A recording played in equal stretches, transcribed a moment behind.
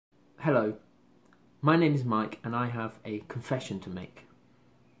Hello, my name is Mike and I have a confession to make.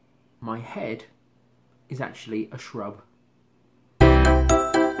 My head is actually a shrub.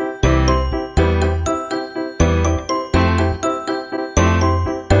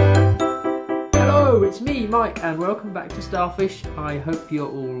 Hello, it's me, Mike, and welcome back to Starfish. I hope you're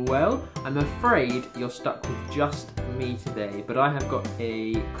all well. I'm afraid you're stuck with just me today, but I have got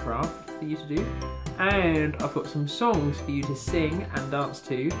a craft for you to do, and I've got some songs for you to sing and dance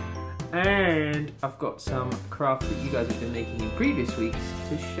to, and I've got some crafts that you guys have been making in previous weeks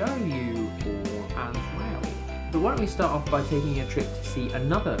to show you all as well. But why don't we start off by taking a trip to see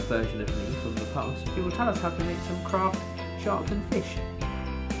another version of me from the past who will tell us how to make some craft sharks and fish.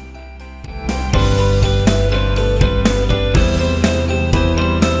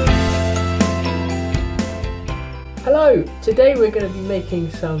 Hello! Today we're going to be making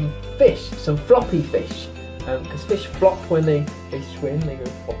some fish, some floppy fish. Because fish flop when they swim, they go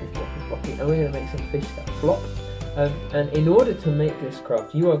floppy, floppy, floppy, and we're going to make some fish that flop. And in order to make this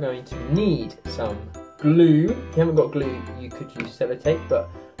craft, you are going to need some glue. If you haven't got glue, you could use sellotape, but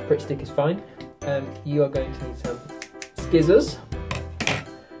Pritt stick is fine. You are going to need some scissors,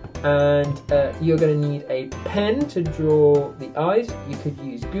 and you're going to need a pen to draw the eyes. You could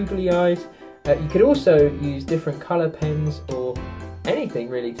use googly eyes. You could also use different colour pens or anything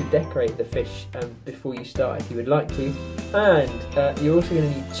really to decorate the fish before you start if you would like to. And you're also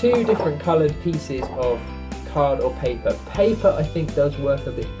going to need two different coloured pieces of card or paper. Paper I think does work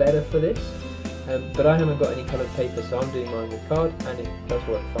a bit better for this, but I haven't got any coloured paper, so I'm doing mine with card, and it does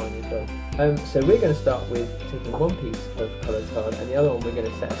work fine as well. So we're going to start with taking one piece of coloured card, and the other one we're going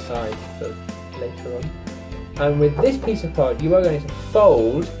to set aside for later on. And with this piece of card you are going to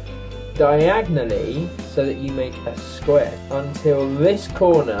fold diagonally so that you make a square until this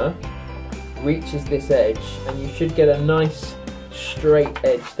corner reaches this edge, and you should get a nice straight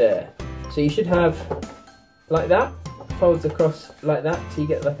edge there. So you should have like that, folds across like that, so you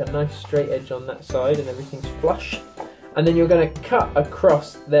get like a nice straight edge on that side and everything's flush. And then you're going to cut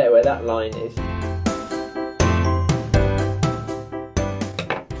across there where that line is.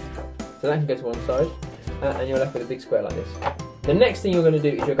 So that can go to one side, and you're left with a big square like this. The next thing you're going to do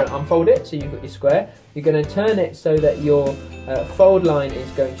is you're going to unfold it, so you've got your square. You're going to turn it so that your fold line is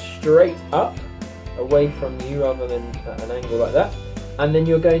going straight up, away from you, rather than at an angle like that. And then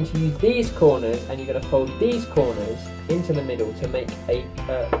you're going to use these corners, and you're going to fold these corners into the middle to make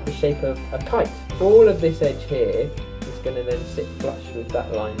the shape of a kite. All of this edge here is going to then sit flush with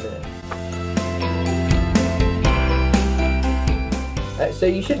that line there. So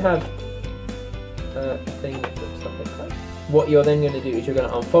you should have a thing that looks like a kite. What you're then going to do is you're going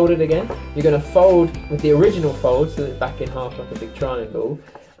to unfold it again. You're going to fold with the original fold, so that it's back in half like a big triangle.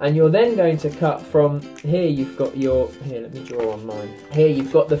 And you're then going to cut from here. You've got your, here, let me draw on mine. Here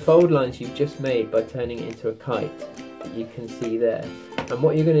you've got the fold lines you've just made by turning it into a kite that you can see there. And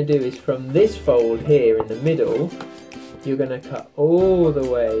what you're going to do is from this fold here in the middle, you're going to cut all the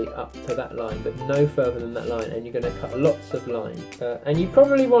way up to that line, but no further than that line, and you're going to cut lots of line. And you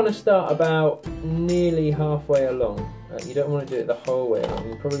probably want to start about nearly halfway along. You don't want to do it the whole way along,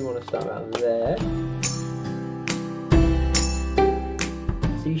 you probably want to start about there.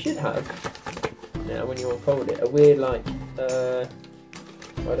 So you should have, now when you unfold it, a weird like, I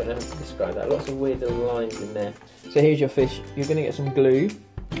don't know how to describe that, lots of weird little lines in there. So here's your fish. You're going to get some glue,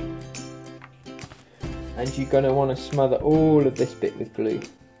 and you're going to want to smother all of this bit with glue.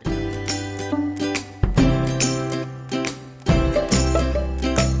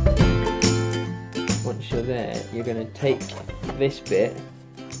 Once you're there, you're going to take this bit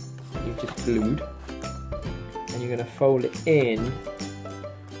you've just glued, and you're going to fold it in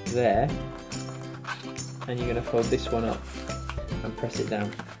there, and you're going to fold this one up and press it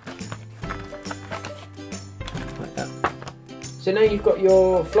down like that. So now you've got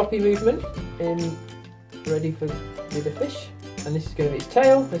your floppy movement in ready for with the fish, and this is going to be its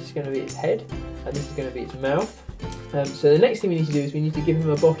tail, this is going to be its head, and this is going to be its mouth. So the next thing we need to do is we need to give him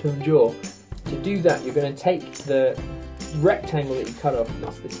a bottom jaw. To do that, you're going to take the rectangle that you cut off,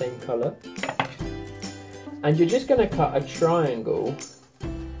 that's the same colour, and you're just going to cut a triangle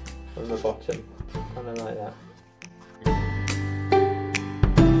from the bottom, kind of like that.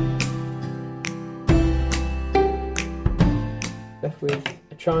 Left with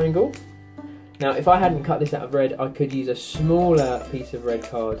a triangle. Now if I hadn't cut this out of red, I could use a smaller piece of red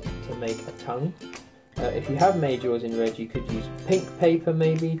card to make a tongue. If you have made yours in red, you could use pink paper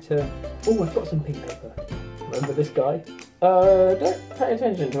maybe to... Oh, I've got some pink paper. Remember this guy? Don't pay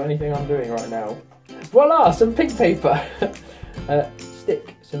attention to anything I'm doing right now. Voila, some pink paper!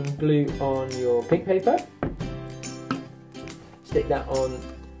 Stick some glue on your pink paper. Stick that on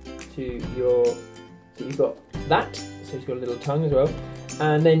to your, so you've got that, so he's got a little tongue as well.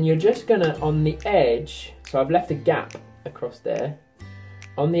 And then you're just gonna, on the edge, so I've left a gap across there.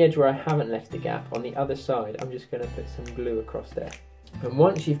 On the edge where I haven't left the gap, on the other side, I'm just gonna put some glue across there. And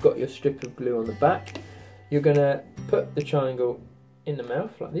once you've got your strip of glue on the back, you're gonna put the triangle in the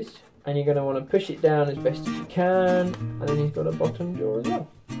mouth like this, and you're gonna wanna push it down as best as you can, and then he's got a bottom jaw as well.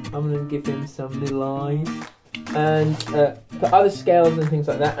 I'm gonna give him some little eyes, and put other scales and things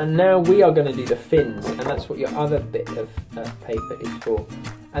like that. And now we are gonna do the fins, and that's what your other bit of paper is for.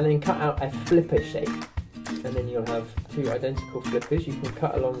 And then cut out a flipper shape. And then you'll have two identical flippers. You can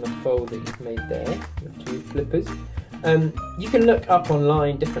cut along the fold that you've made there. You have two flippers. You can look up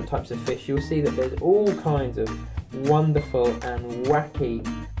online different types of fish. You'll see that there's all kinds of wonderful and wacky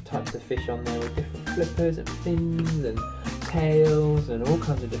types of fish on there with different flippers and fins and tails and all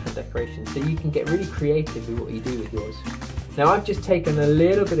kinds of different decorations. So you can get really creative with what you do with yours. Now I've just taken a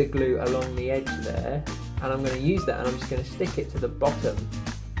little bit of glue along the edge there, and I'm going to use that, and I'm just going to stick it to the bottom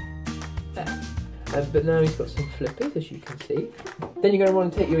there. But now he's got some flippers, as you can see. Then you're going to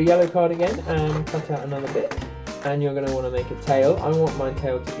want to take your yellow card again and cut out another bit. And you're going to want to make a tail. I want my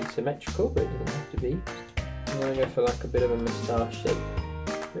tail to be symmetrical, but it doesn't have to be. I'm going to go for like a bit of a moustache shape.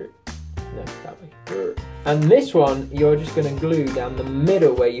 No, that way. And this one, you're just going to glue down the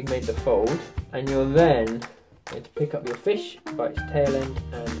middle where you've made the fold. And you're then going to pick up your fish by its tail end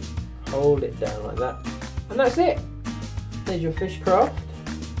and hold it down like that. And that's it. There's your fish craft.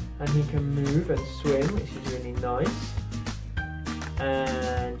 And he can move and swim, which is really nice.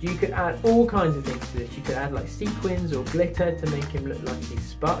 And you could add all kinds of things to this. You could add like sequins or glitter to make him look like he's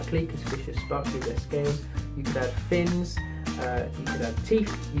sparkly, because fish are sparkly with their scales. You could add fins, you could add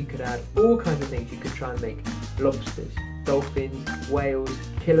teeth, you could add all kinds of things. You could try and make lobsters, dolphins, whales,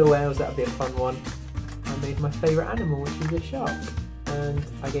 killer whales, that would be a fun one. I made my favourite animal, which is a shark. And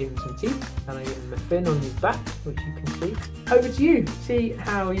I gave him some teeth, and I gave him a fin on his back, which you can see. Over to you. See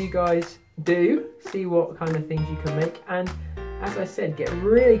how you guys do, see what kind of things you can make, and as I said, get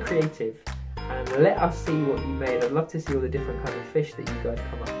really creative and let us see what you made. I'd love to see all the different kinds of fish that you guys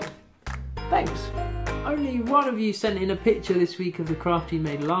come up with. Thanks. Only one of you sent in a picture this week of the craft you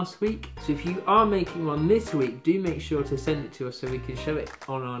made last week, so if you are making one this week, do make sure to send it to us so we can show it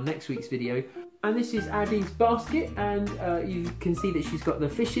on our next week's video. And this is Addie's basket, and you can see that she's got the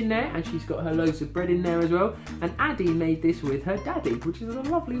fish in there, and she's got her loaves of bread in there as well. And Addie made this with her daddy, which is a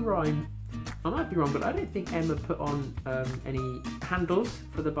lovely rhyme. I might be wrong, but I don't think Emma put on any handles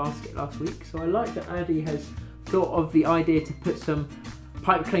for the basket last week. So I like that Addie has thought of the idea to put some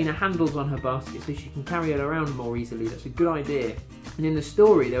pipe cleaner handles on her basket so she can carry it around more easily. That's a good idea. And in the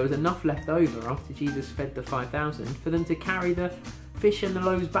story, there was enough left over after Jesus fed the 5,000 for them to carry the fish and the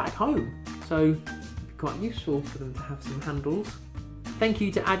loaves back home. So it'd be quite useful for them to have some handles. Thank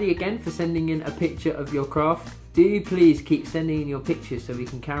you to Addie again for sending in a picture of your craft. Do please keep sending in your pictures so we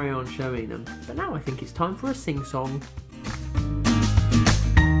can carry on showing them. But now I think it's time for a sing-song.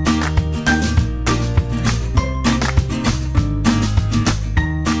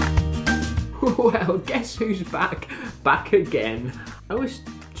 Well, guess who's back? Back again. I always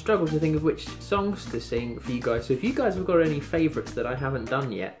struggle to think of which songs to sing for you guys, so if you guys have got any favourites that I haven't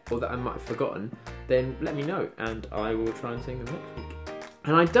done yet, or that I might have forgotten, then let me know and I will try and sing them next week.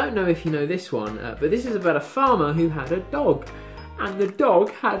 And I don't know if you know this one, but this is about a farmer who had a dog. And the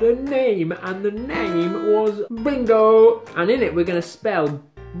dog had a name, and the name was Bingo. And in it we're going to spell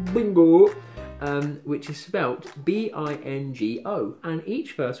Bingo, which is spelt B-I-N-G-O. And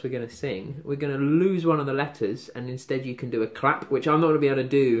each verse we're going to sing, we're going to lose one of the letters, and instead you can do a clap, which I'm not going to be able to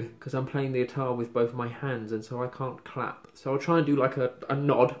do because I'm playing the guitar with both my hands, and so I can't clap. So I'll try and do like a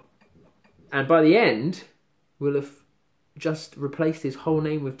nod. And by the end, we'll have just replaced his whole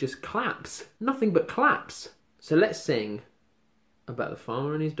name with just claps. Nothing but claps. So let's sing about the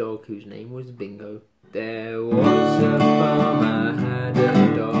farmer and his dog whose name was Bingo. There was a farmer had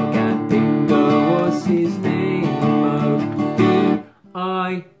a dog, and Bingo was his name. Oh,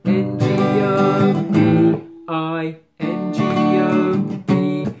 B-I-N-G-O, B-I-N-G-O,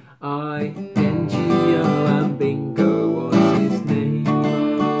 B-I-N-G-O, and Bingo was his name.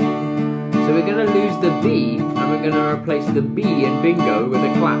 So we're going to lose the B, and we're going to replace the B in Bingo with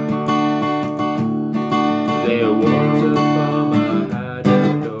a clap. There was a farmer had a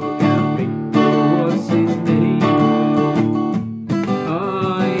dog, and Bingo was his name.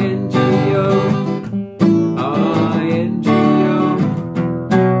 I-N-G-O, I-N-G-O,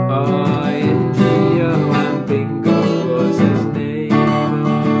 I-N-G-O, and Bingo was his name.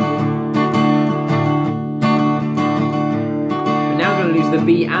 But now I'm going to lose the B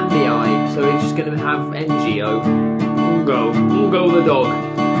and the I, so we're just going to have N-G-O. Ungo the dog.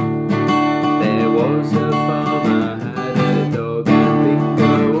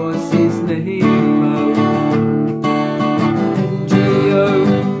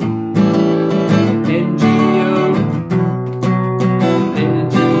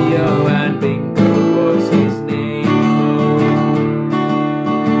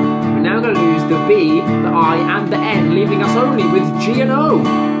 only with G and O.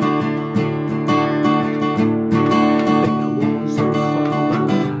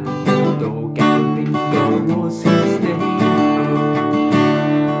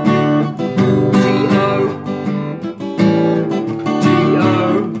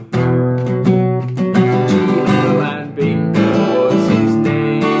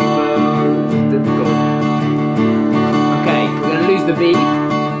 The B,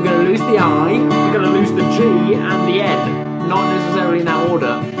 we're going to lose the I, we're going to lose the G and the N, not necessarily in that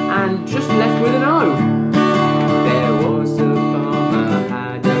order, and just left with an O. There was a farmer,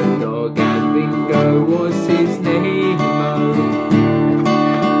 had a dog, and Bingo was his name.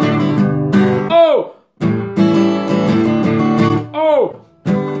 Oh! Oh!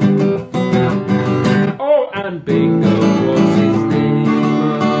 Oh, and Bingo was his name.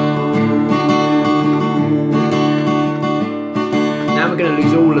 Now we're going to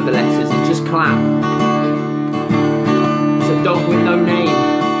lose all of the letters and just clap. It's a dog with no name.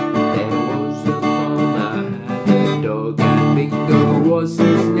 There was a farmer, had a dog, and Bingo was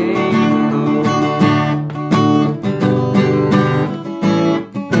his name.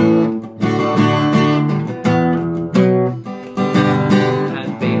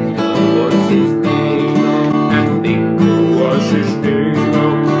 And Bingo was his name. And Bingo was his name.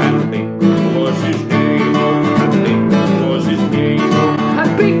 And Bingo was his name. And Bingo was his name.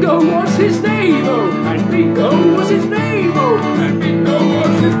 And Bingo was his name, oh! And Bingo was his name, oh! And Bingo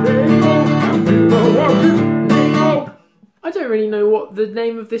was his name, oh! And Bingo was his name, oh! I don't really know what the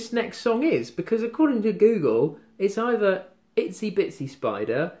name of this next song is, because according to Google, it's either Itsy Bitsy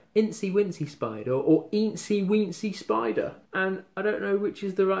Spider, Incy Wincy Spider, or Eensy Weensy Spider. And I don't know which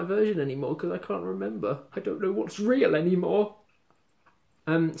is the right version anymore, because I can't remember. I don't know what's real anymore.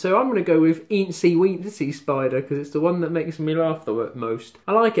 So I'm going to go with Eensy Weensy Spider because it's the one that makes me laugh the most.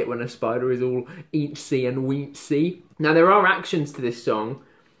 I like it when a spider is all eensy and weensy. Now there are actions to this song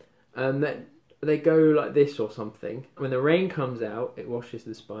that they go like this or something. When the rain comes out, it washes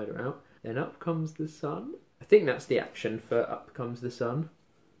the spider out. Then up comes the sun. I think that's the action for Up Comes the Sun.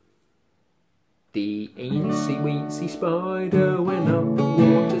 The eensy weensy spider went up the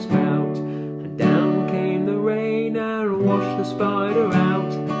water spout, and down came the rain and washed the spider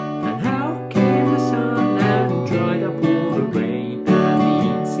out. And out came the sun and dried up all the rain, and the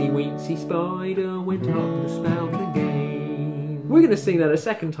eensy weensy spider went up the spout again. We're going to sing that a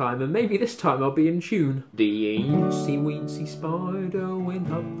second time, and maybe this time I'll be in tune. The eensy weensy spider went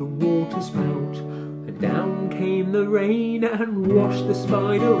up the water spout, and down came the rain and washed the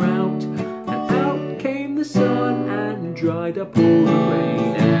spider out. Out came the sun and dried up all the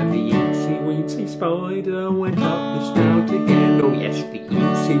rain, and the eensy weensy spider went up the spout again. Oh yes, the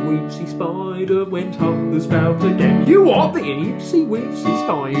eensy weensy spider went up the spout again. You are the eensy weensy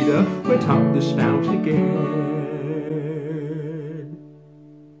spider went up the spout again.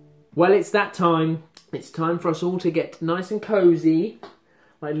 Well, it's that time. It's time for us all to get nice and cozy,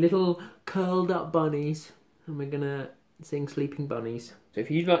 like little curled up bunnies, and we're gonna sing Sleeping Bunnies. So if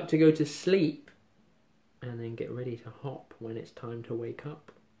you'd like to go to sleep and then get ready to hop when it's time to wake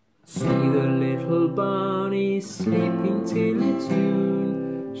up. See the little bunnies sleeping till it's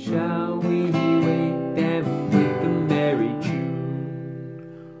noon. Shall we wake them with a merry tune?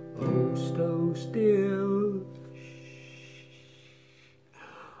 Oh, so still.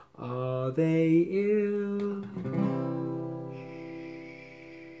 Are they ill?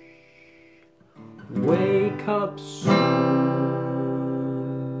 Wake up soon.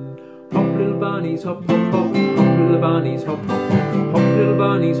 Hop little bunnies, hop hop hop. Hop little bunnies, hop hop hop. Hop little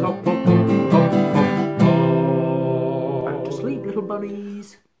bunnies, hop hop hop. Hop hop hop. Back to sleep, little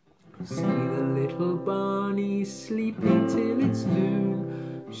bunnies. See the little bunnies sleeping till it's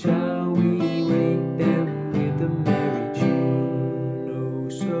noon. Shall we wake them with a merry tune? Oh,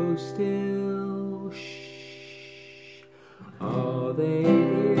 so still. Shh. Are they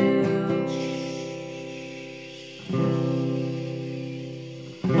ill? Shh.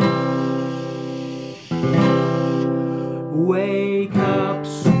 Wake up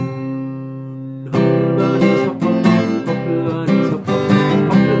soon. Hop little bunnies, hop hop hop. Hop little bunnies, hop hop hop.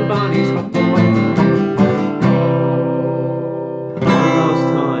 Hop little bunnies, hop hop hop. Hop hop hop. One last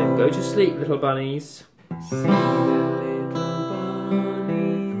time. Go to sleep, little bunnies. See the little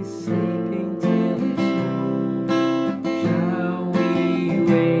bunnies sleeping till it's noon. Shall we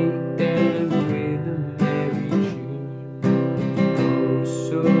wake them with a merry tune?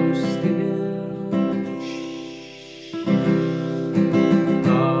 Oh, so still. Are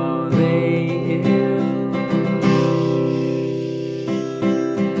they ill?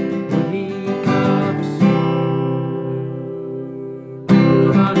 Wake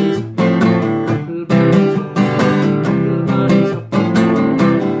up soon. Little bunnies, little bunnies, little bunnies.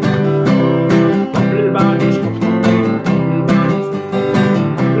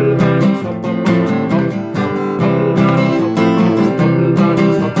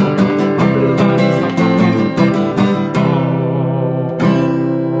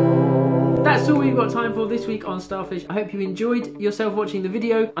 Starfish. I hope you enjoyed yourself watching the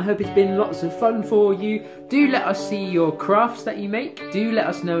video. I hope it's been lots of fun for you. Do let us see your crafts that you make. Do let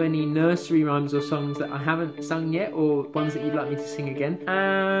us know any nursery rhymes or songs that I haven't sung yet, or ones that you'd like me to sing again.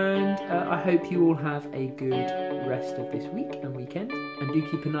 And I hope you all have a good rest of this week and weekend. And do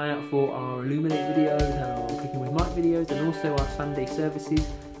keep an eye out for our Illuminate videos and our Cooking with Mike videos, and also our Sunday services.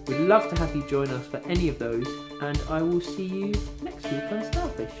 We'd love to have you join us for any of those, and I will see you next week on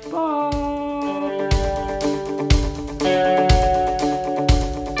Starfish. Bye!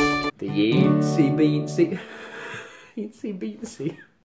 The Yeensy Beansy. Yeensy Beansy.